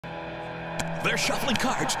They're shuffling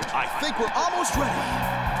cards. I think we're almost ready.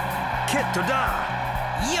 Kit to da.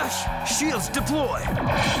 Yush! Shields deploy.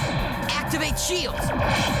 Activate shields.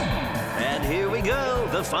 And here we go.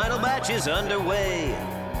 The final match is underway.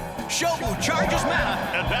 Shobu charges mana.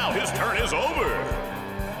 And now his turn is over.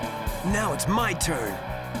 Now it's my turn.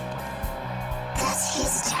 That's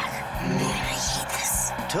his turn. Man, I hate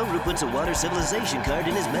this. Toru puts a water civilization card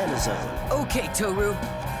in his mana zone. Okay, Toru.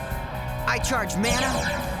 I charge mana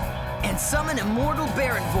and summon Immortal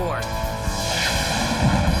Baron Vor.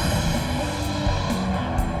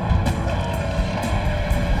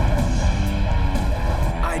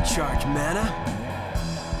 I charge mana.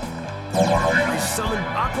 I summon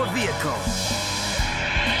Aqua Vehicle.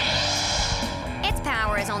 Its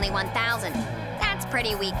power is only 1,000. That's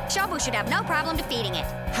pretty weak. Shobu should have no problem defeating it.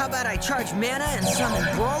 How about I charge mana and summon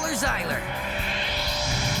Brawler Xyler?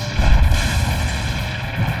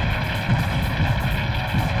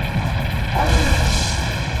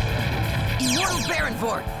 Immortal Baron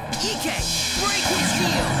Vor, EK, break his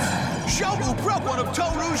shields! Shobu broke one of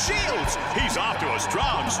Toru's shields. He's off to a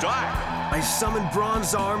strong start. I summon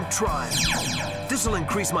Bronze Arm Tribe. This'll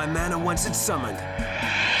increase my mana once it's summoned.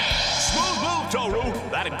 Smooth move, Toru.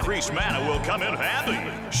 That increased mana will come in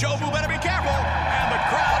handy. Shobu better be careful. And the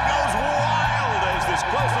crowd goes wild as this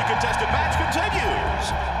closely contested match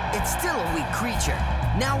continues. It's still a weak creature.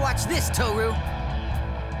 Now watch this, Toru.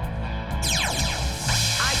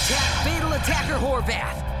 I tap Fatal Attacker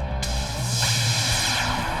Horvath.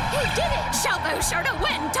 He did it! Shobu's sure to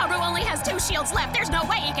win! Toru only has 2 shields left. There's no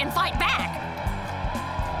way he can fight back.